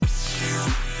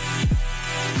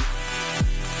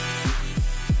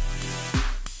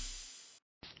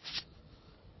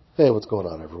Hey, what's going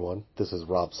on, everyone? This is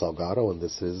Rob Salgado, and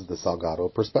this is the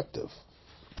Salgado Perspective.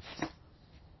 I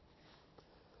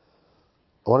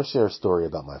want to share a story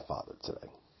about my father today.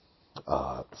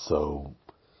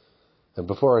 And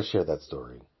before I share that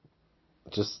story,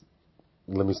 just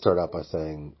let me start out by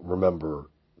saying,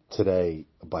 remember, today,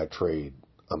 by trade,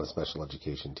 I'm a special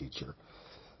education teacher.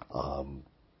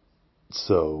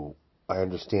 So I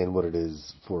understand what it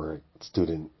is for a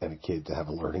student and a kid to have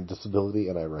a learning disability,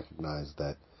 and I recognize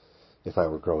that if I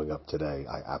were growing up today,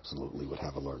 I absolutely would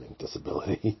have a learning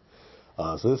disability.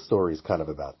 So this story is kind of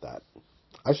about that.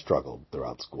 I struggled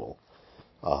throughout school.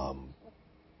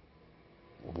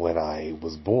 When I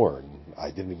was born,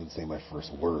 I didn't even say my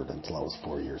first word until I was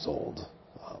 4 years old.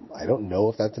 I don't know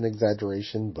if that's an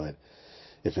exaggeration, but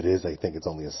if it is, I think it's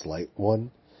only a slight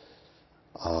one.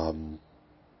 I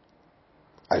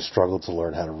struggled to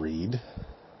learn how to read.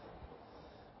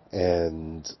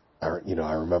 And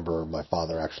I remember my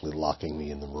father actually locking me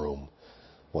in the room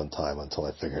one time until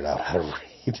I figured out how to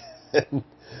read. And,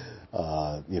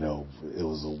 it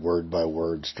was a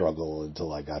word-by-word struggle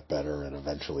until I got better, and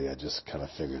eventually I just kind of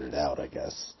figured it out, I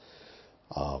guess.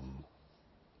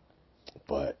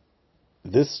 But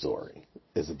this story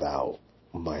is about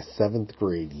my 7th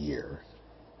grade year.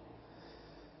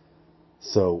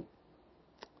 So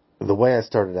the way I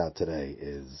started out today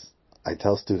is I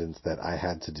tell students that I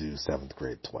had to do 7th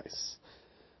grade twice.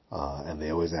 And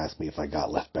they always ask me if I got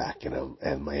left back,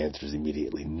 and my answer is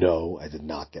immediately no, I did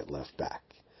not get left back.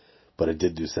 But I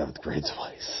did do 7th grade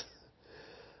twice.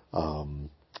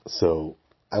 So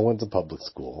I went to public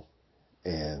school,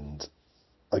 and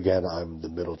again, I'm the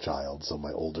middle child, so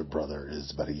my older brother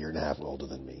is about a year and a half older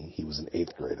than me. He was in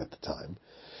 8th grade at the time.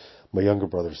 My younger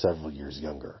brother, several years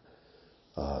younger.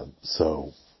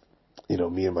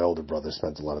 Me and my older brother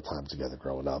spent a lot of time together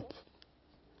growing up,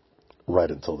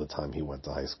 right until the time he went to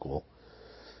high school.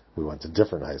 We went to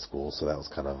different high schools, so that was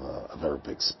kind of a very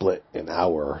big split in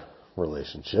our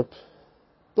relationship.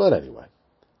 But anyway,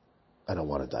 I don't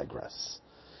want to digress.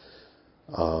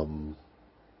 So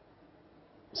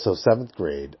 7th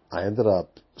grade, I ended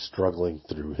up struggling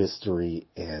through history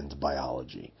and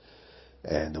biology.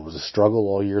 And it was a struggle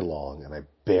all year long, and I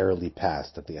barely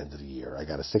passed at the end of the year. I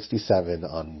got a 67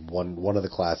 on one of the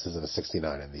classes and a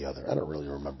 69 in the other. I don't really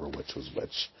remember which was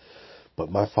which. But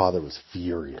my father was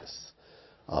furious.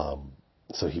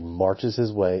 So he marches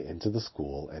his way into the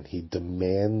school, and he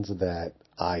demands that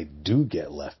I do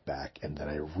get left back and that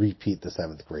I repeat the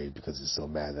 7th grade because he's so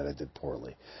mad that I did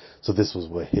poorly. So this was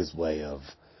his way of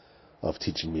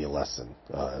teaching me a lesson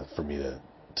for me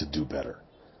to do better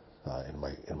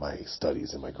in my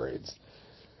studies, in my grades.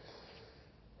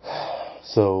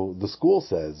 So the school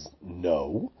says,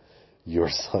 no, your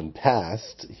son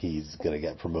passed. He's going to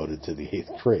get promoted to the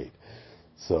 8th grade.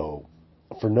 So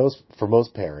for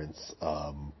most parents,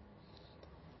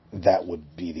 that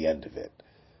would be the end of it.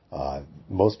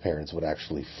 Most parents would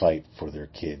actually fight for their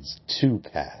kids to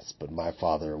pass, but my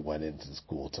father went into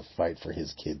school to fight for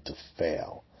his kid to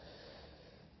fail.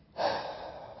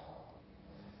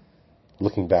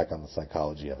 Looking back on the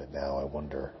psychology of it now, I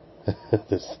wonder,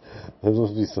 there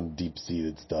must be some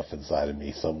deep-seated stuff inside of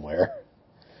me somewhere.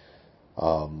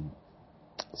 So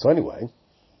anyway,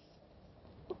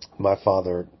 my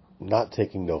father, not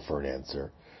taking no for an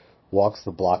answer, walks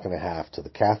the block and a half to the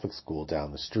Catholic school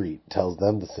down the street, tells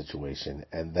them the situation,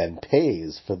 and then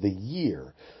pays for the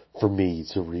year for me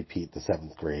to repeat the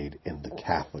 7th grade in the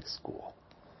Catholic school.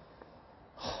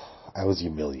 I was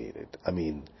humiliated. I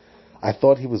mean, I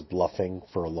thought he was bluffing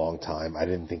for a long time. I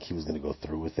didn't think he was going to go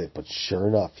through with it, but sure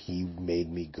enough, he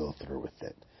made me go through with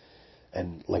it.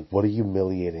 And, what a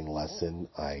humiliating lesson.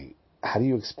 How do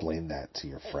you explain that to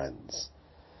your friends?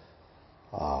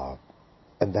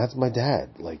 And that's my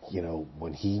dad.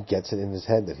 When he gets it in his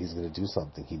head that he's going to do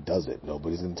something, he does it.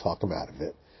 Nobody's going to talk him out of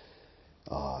it.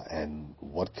 And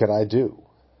what could I do?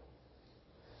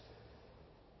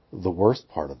 The worst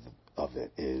part of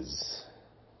it is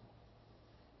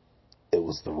it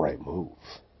was the right move.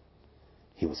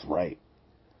 He was right.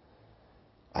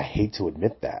 I hate to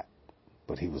admit that,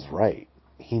 but he was right.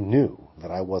 He knew that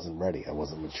I wasn't ready. I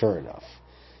wasn't mature enough.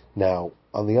 Now,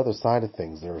 on the other side of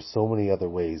things, there are so many other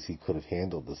ways he could have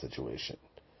handled the situation.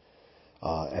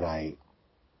 And I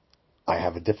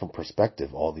have a different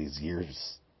perspective all these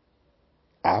years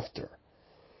after.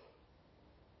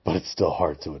 But it's still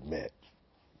hard to admit.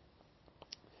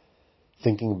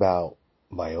 Thinking about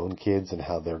my own kids and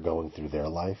how they're going through their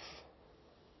life,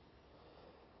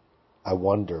 I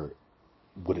wonder,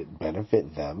 would it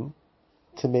benefit them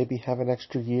to maybe have an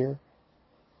extra year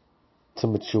to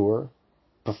mature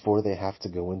before they have to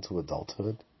go into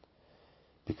adulthood?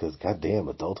 Because goddamn,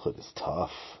 adulthood is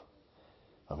tough.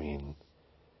 I mean,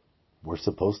 we're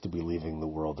supposed to be leaving the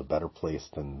world a better place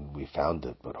than we found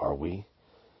it, but are we?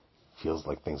 Feels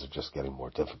like things are just getting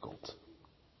more difficult.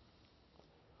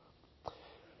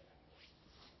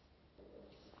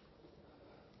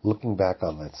 Looking back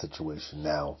on that situation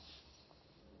now,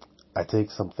 I take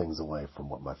some things away from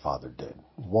what my father did.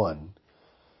 One,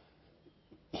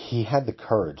 he had the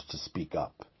courage to speak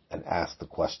up and ask the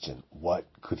question, what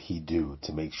could he do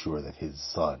to make sure that his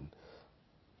son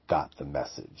got the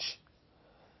message?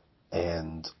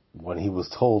 And when he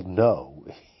was told no,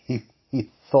 he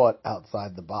thought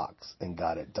outside the box and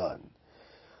got it done.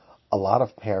 A lot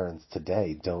of parents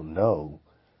today don't know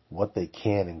what they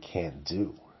can and can't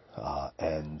do.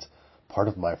 And part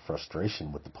of my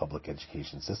frustration with the public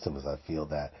education system is I feel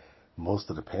that most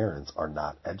of the parents are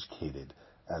not educated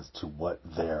as to what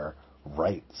their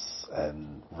rights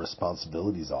and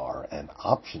responsibilities are and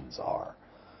options are.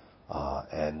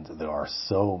 And there are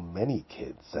so many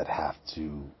kids that have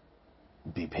to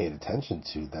be paid attention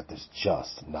to that there's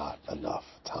just not enough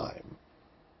time.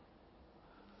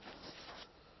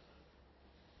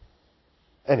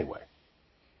 Anyway,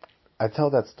 I tell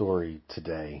that story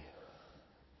today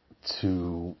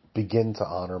to begin to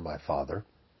honor my father,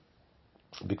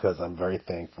 because I'm very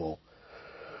thankful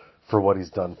for what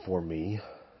he's done for me,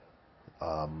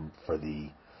 for the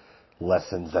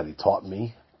lessons that he taught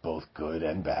me, both good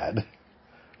and bad,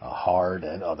 hard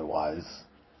and otherwise.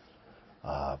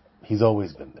 He's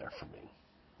always been there for me.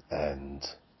 And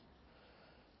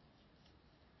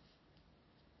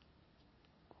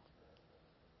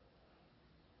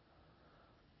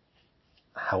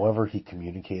however he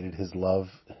communicated his love,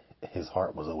 his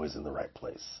heart was always in the right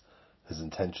place. His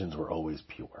intentions were always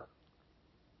pure.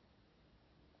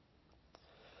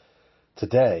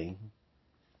 Today,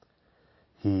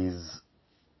 he's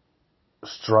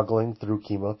struggling through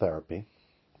chemotherapy,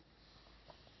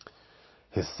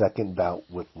 his second bout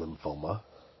with lymphoma.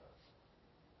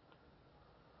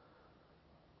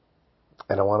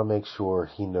 And I want to make sure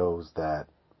he knows that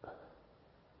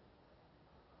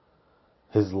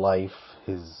his life,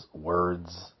 his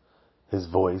words, his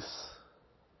voice,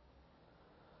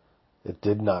 it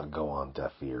did not go on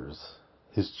deaf ears.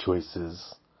 His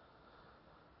choices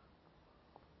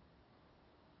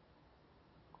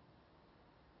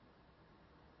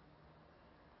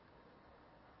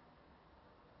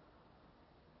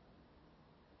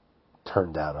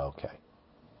turned out okay.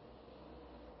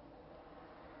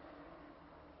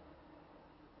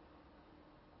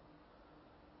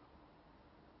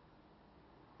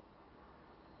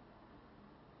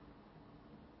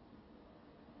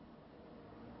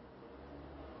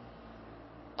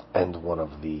 And one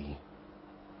of the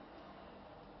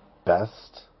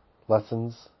best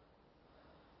lessons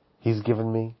he's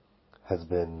given me has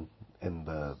been in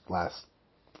the last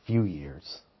few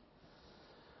years.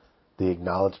 The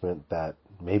acknowledgement that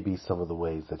maybe some of the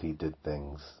ways that he did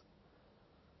things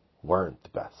weren't the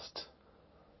best.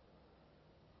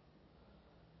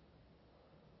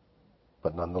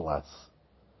 But nonetheless,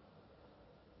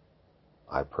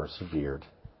 I persevered,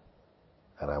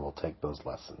 and I will take those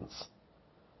lessons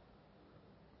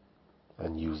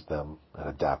and use them and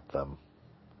adapt them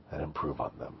and improve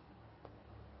on them.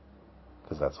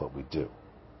 Because that's what we do.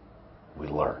 We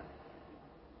learn.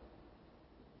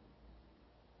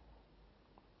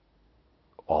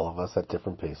 All of us at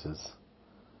different paces.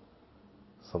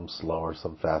 Some slower,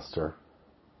 some faster.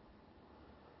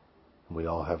 We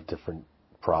all have different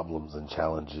problems and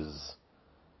challenges.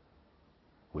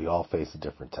 We all face a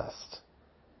different test.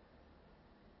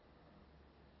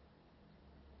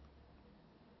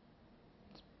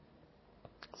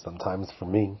 Sometimes for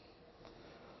me,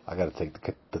 I got to take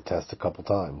the test a couple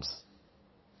times.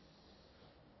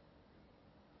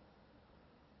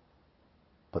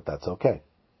 But that's okay.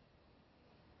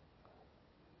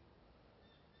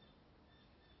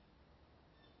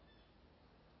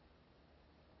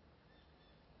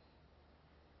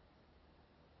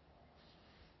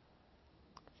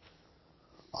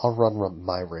 I'll run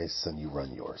my race and you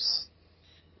run yours.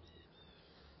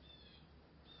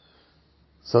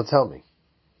 So tell me,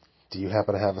 do you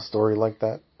happen to have a story like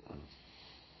that?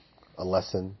 A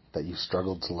lesson that you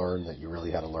struggled to learn that you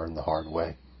really had to learn the hard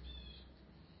way?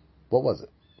 What was it?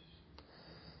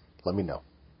 Let me know.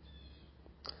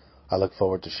 I look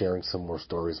forward to sharing some more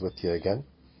stories with you again,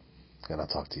 and I'll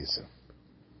talk to you soon.